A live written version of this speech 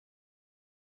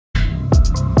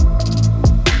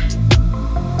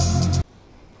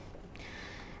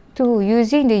2.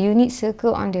 Using the unit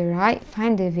circle on the right,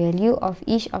 find the value of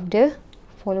each of the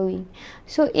following.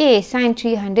 So A, sine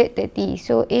 330.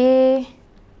 So A,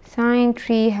 sine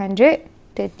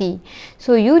 330.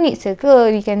 So unit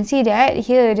circle, we can see that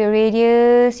here the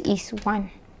radius is 1.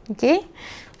 Okay,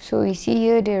 so we see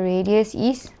here the radius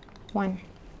is 1.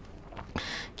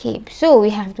 Okay, so we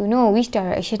have to know which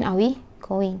direction are we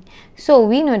going. So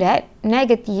we know that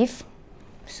negative,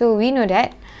 so we know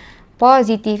that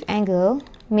positive angle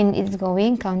means it's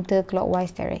going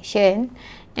counterclockwise direction,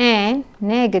 and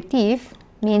negative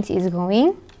means it's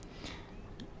going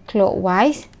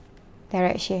clockwise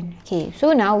direction. Okay,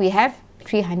 so now we have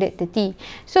 330.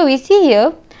 So we see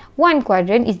here, one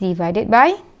quadrant is divided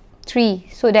by 3.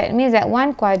 So that means that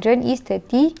one quadrant is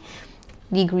 30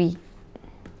 degree.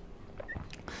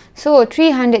 So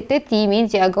 330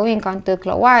 means you are going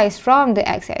counterclockwise from the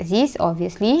x-axis,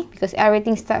 obviously, because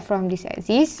everything starts from this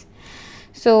axis.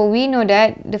 So we know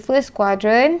that the first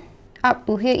quadrant up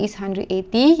to here is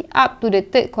 180, up to the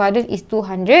third quadrant is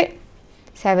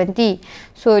 270.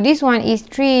 So this one is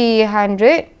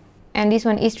 300 and this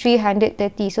one is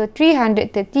 330. So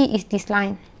 330 is this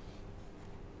line.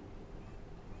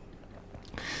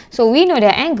 So we know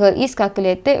the angle is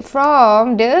calculated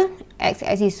from the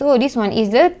x-axis. So this one is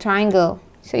the triangle.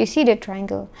 So you see the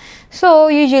triangle. So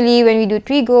usually when we do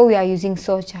trigo, we are using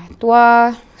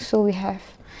socatua. So we have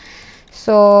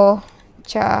socatua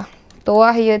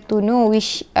here to know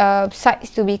which sides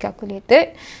to be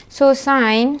calculated. So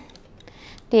sine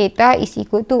theta is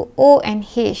equal to O and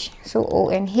H. So O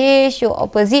and H, your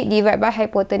opposite divided by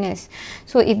hypotenuse.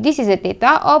 So if this is the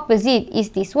theta, opposite is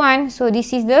this one. So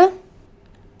this is the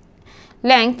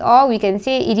length, or we can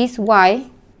say it is y.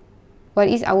 What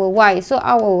is our y? So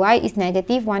our y is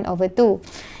negative 1 over 2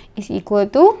 is equal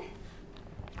to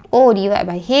O divided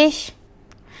by H,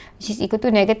 which is equal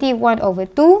to negative 1 over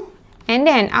 2. And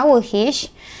then our H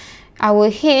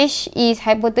is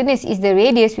hypotenuse is the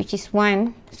radius, which is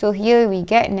 1. So here we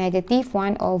get negative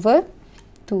 1 over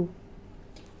 2.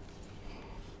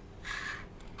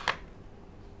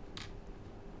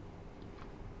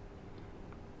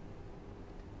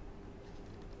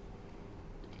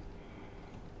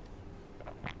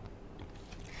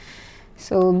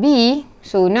 So B,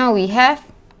 so now we have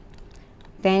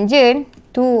tangent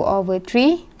 2 over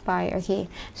 3 pi. Okay,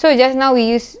 so just now we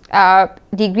use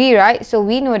degree, right? So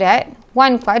we know that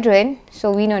one quadrant,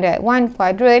 so we know that one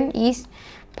quadrant is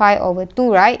pi over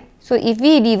 2, right? So if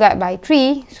we divide by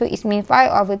 3, so it means pi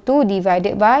over 2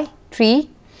 divided by 3.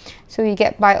 So we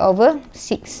get pi over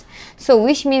 6. So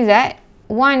which means that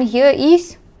 1 here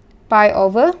is pi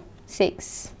over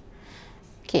 6.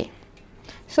 Okay,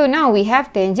 so now we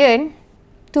have tangent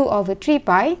 2 over 3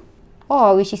 pi,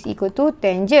 or which is equal to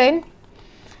tangent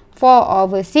 4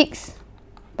 over 6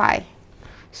 pi.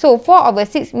 So 4 over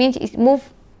 6 means it's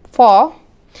moved 4,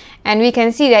 and we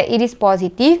can see that it is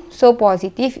positive. So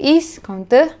positive is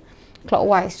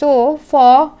counterclockwise. So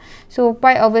 4, so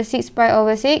pi over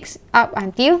 6 up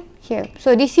until here.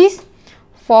 So this is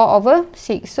 4 over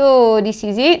 6. So this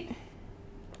is it.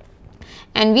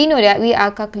 And we know that we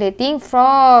are calculating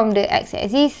from the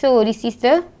x-axis. So this is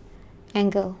the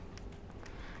angle.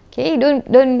 Okay,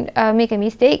 don't make a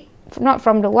mistake. Not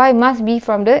from the y, must be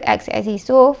from the x-axis.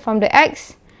 So from the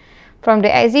axis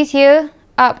here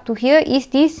up to here is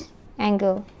this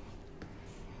angle.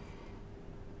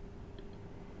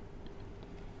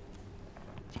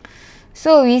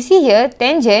 So we see here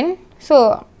tangent.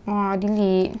 So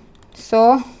delete.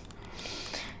 So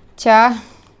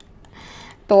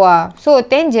toa. So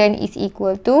tangent is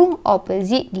equal to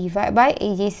opposite divided by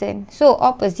adjacent. So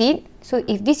opposite. So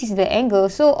if this is the angle,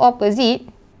 so opposite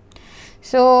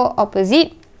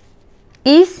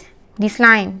is this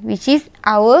line, which is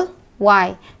our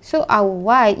y. So our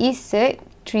y is 3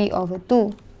 over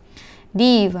 2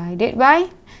 divided by,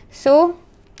 so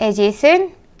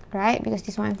adjacent, right? Because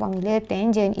this one formula,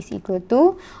 tangent is equal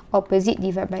to opposite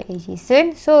divided by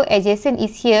adjacent. So adjacent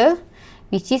is here,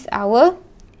 which is our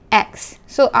x.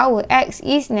 So our x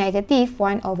is negative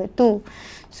 1 over 2.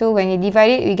 So when you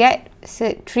divide it, we get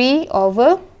 3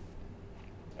 over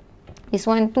this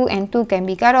one, 2 and 2 can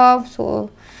be cut off. So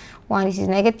 1 is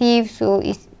negative, so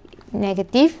it's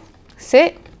negative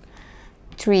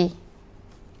 3.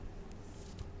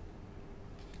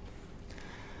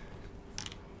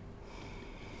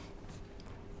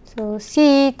 So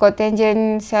C,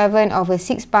 cotangent 7 over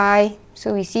 6 pi.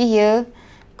 So we see here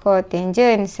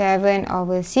cotangent 7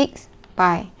 over 6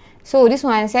 pi. So this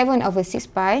one 7 over 6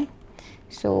 pi.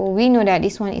 So we know that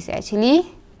this one is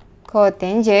actually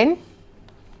cotangent.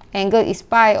 Angle is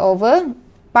pi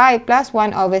plus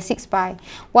 1 over 6 pi.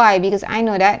 Why? Because I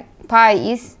know that pi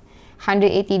is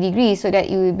 180 degrees so that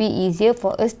it will be easier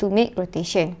for us to make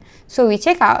rotation. So we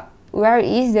check out where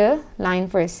is the line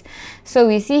first. So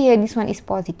we see here this one is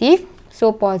positive.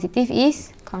 So positive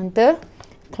is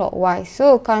counterclockwise.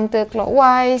 So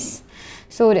counterclockwise.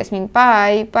 So that's mean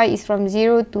pi. Pi is from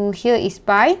 0 to here is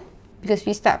pi. Because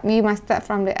we must start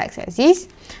from the x-axis.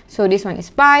 So this one is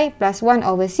pi plus 1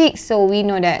 over 6. So we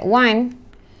know that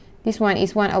this one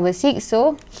is 1 over 6.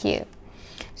 So here.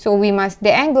 So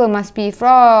the angle must be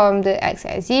from the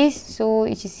x-axis. So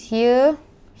it is here,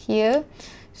 here.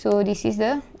 So this is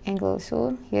the angle.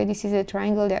 So here this is the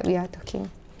triangle that we are talking.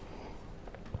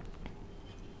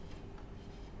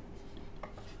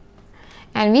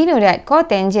 And we know that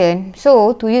cotangent,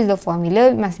 so to use the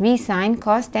formula must be sine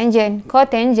cos tangent.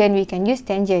 Cotangent we can use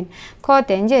tangent.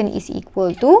 Cotangent is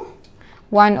equal to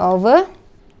 1 over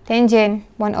tangent.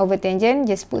 1 over tangent,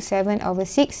 just put 7 over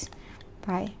 6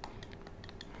 pi.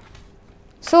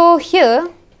 So here,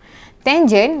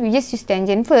 tangent, we just use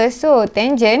tangent first. So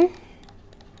tangent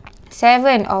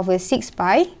 7 over 6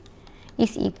 pi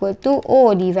is equal to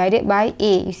O divided by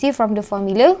A. You see from the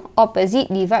formula,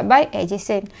 opposite divided by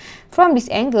adjacent. From this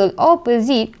angle,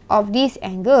 opposite of this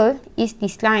angle is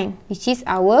this line, which is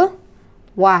our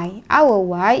y. Our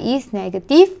y is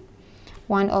negative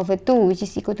 1 over 2, which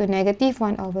is equal to negative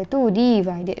 1 over 2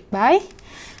 divided by.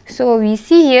 So we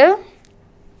see here,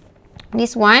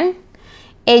 this one,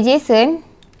 adjacent.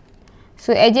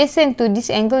 So adjacent to this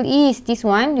angle is this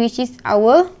one, which is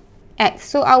our x.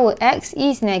 So our x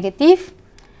is negative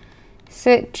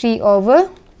 3 over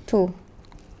 2.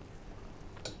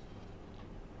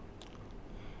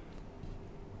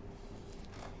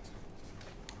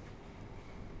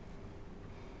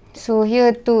 So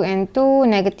here 2 and 2,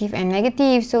 negative and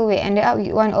negative. So we ended up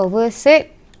with 1 over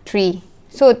 3.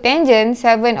 So tangent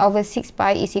 7 over 6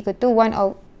 pi is equal to 1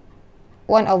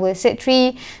 over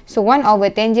 3. So 1 over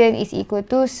tangent is equal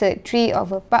to 3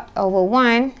 over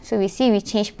 1. So we see we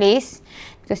change place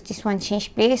because this one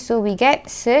change place. So we get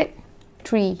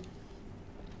 3.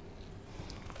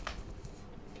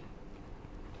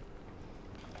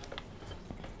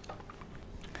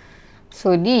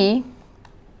 So D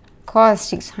cos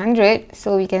 600.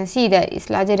 So we can see that it's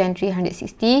larger than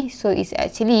 360. So it's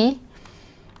actually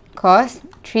cos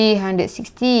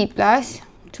 360 plus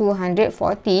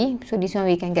 240. So this one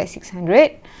we can get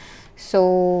 600.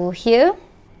 So here,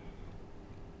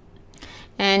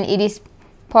 and it is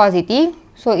positive,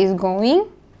 so it's going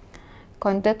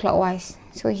counterclockwise.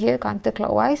 So here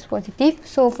counterclockwise, positive.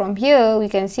 So from here we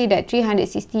can see that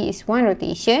 360 is one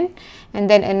rotation, and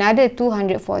then another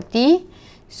 240.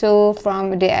 So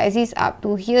from the axis up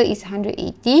to here is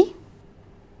 180,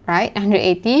 right?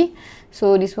 180.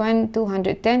 So this one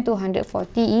 210,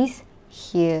 240 is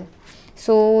here.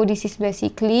 So this is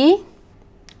basically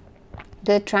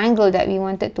the triangle that we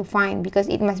wanted to find, because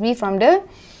it must be from the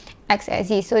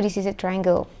x-axis. So this is a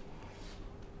triangle.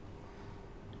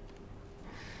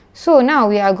 So now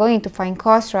we are going to find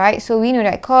cos, right? So we know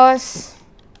that cos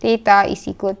theta is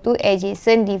equal to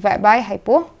adjacent divided by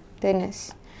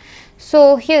hypotenuse.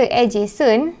 So here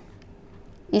adjacent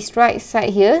is right side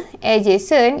here.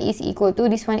 Adjacent is equal to,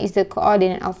 this one is the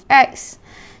coordinate of x.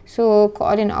 So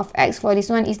coordinate of x for this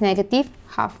one is negative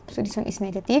half. So this one is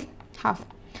negative half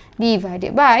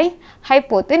divided by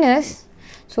hypotenuse.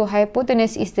 So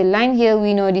hypotenuse is the line here.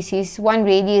 We know this is one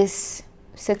radius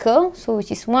circle, so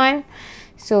which is 1.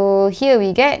 So here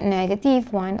we get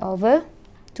negative 1 over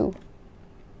 2.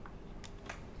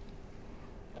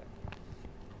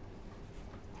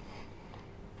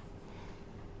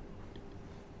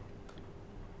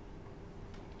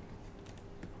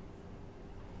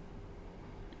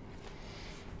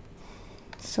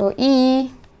 So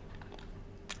E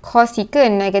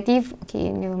cosecant negative,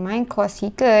 okay, never mind,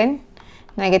 cosecant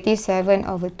negative 7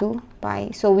 over 2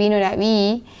 pi. So we know that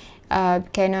we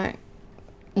cannot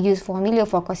use formula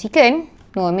for cosecant.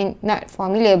 No, I mean not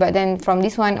formula, but then from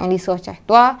this one only source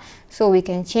tua. So we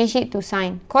can change it to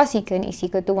sine. Cosecant is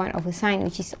equal to 1 over sine,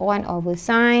 which is 1 over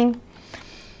sine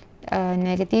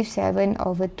negative 7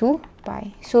 over 2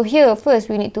 pi. So here first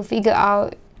we need to figure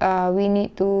out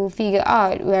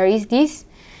where is this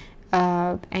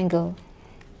angle.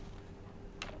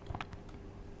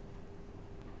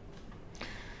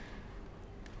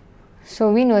 So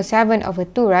we know 7 over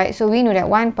 2, right? So we know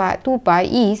that 2 pi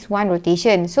is 1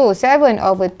 rotation. So 7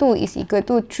 over 2 is equal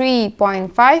to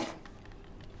 3.5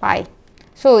 pi.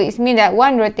 So it means that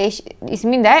one rotation,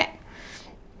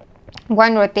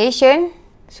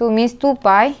 so means 2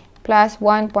 pi plus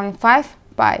 1.5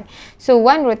 pi. So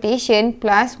one rotation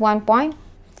plus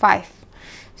 1.5.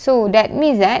 So that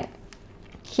means that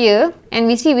here, and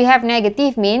we see we have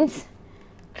negative means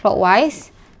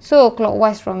clockwise. So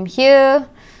clockwise from here.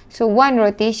 So one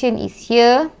rotation is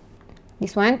here.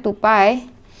 This one 2 pi.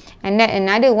 And then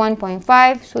another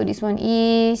 1.5. So this one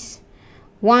is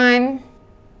 1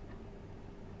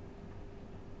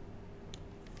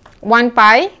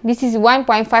 pi. This is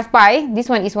 1.5 pi. This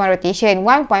one is one rotation.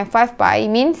 1.5 pi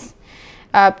means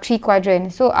 3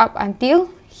 quadrants. So up until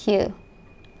here.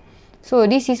 So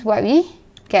this is what we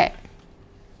get.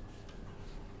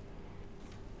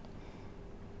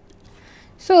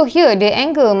 So here the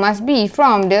angle must be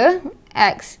from the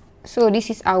x. So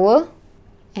this is our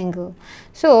angle.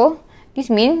 So this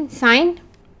means sine.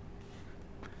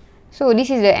 So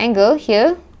this is the angle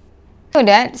here. So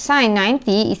that sine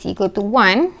 90 is equal to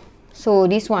 1. So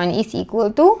this one is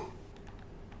equal to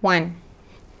 1.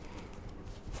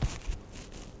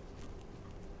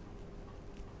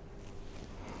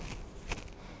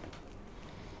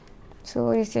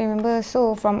 So just remember,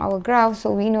 so from our graph,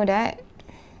 so we know that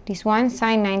this one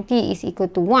sine 90 is equal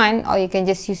to 1, or you can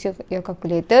just use your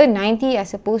calculator. 90 are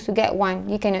supposed to get 1.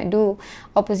 You cannot do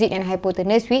opposite and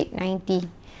hypotenuse with 90.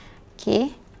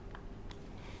 Okay.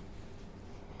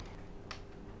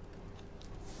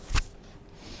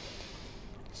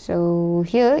 So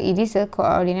here it is a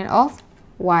coordinate of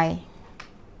y.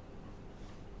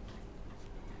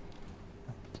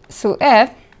 So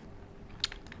f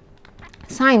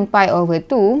sine pi over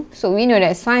 2. So we know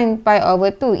that sine pi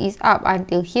over 2 is up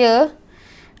until here,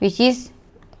 which is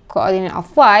coordinate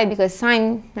of y, because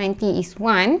sine 90 is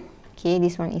 1. Okay,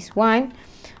 this one is 1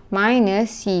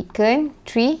 minus secant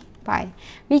 3 pi.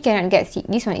 We cannot get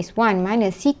this one is 1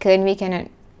 minus secant. We cannot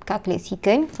calculate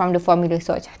secant from the formula.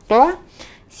 So keluar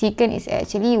secant is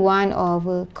actually 1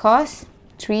 over cos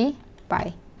 3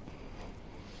 pi.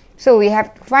 So we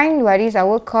have to find what is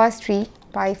our cos 3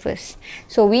 pi first.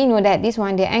 So we know that this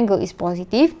one, the angle is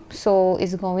positive, so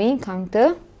it's going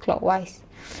counterclockwise.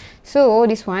 So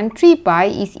this one 3 pi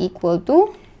is equal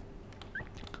to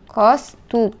cos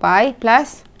 2 pi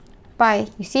plus pi.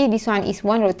 You see this one is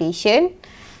one rotation,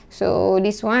 so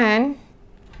this one,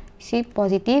 see,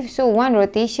 positive, so one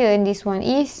rotation, this one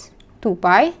is 2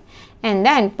 pi, and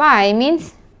then pi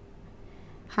means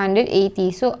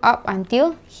 180, so up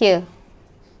until here.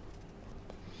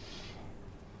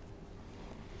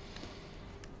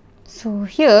 So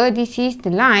here this is the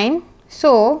line.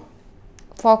 So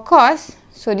for cos,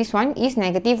 so this one is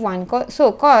negative 1.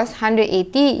 So cos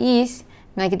 180 is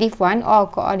negative 1, or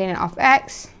coordinate of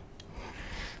x.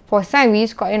 For sine we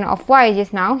use coordinate of y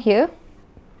just now here.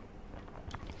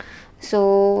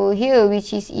 So here,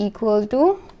 which is equal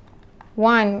to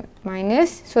 1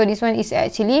 minus, so this one is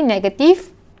actually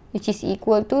negative, which is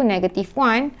equal to negative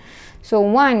 1. So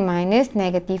 1 minus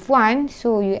negative 1,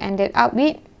 so you ended up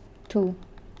with 2.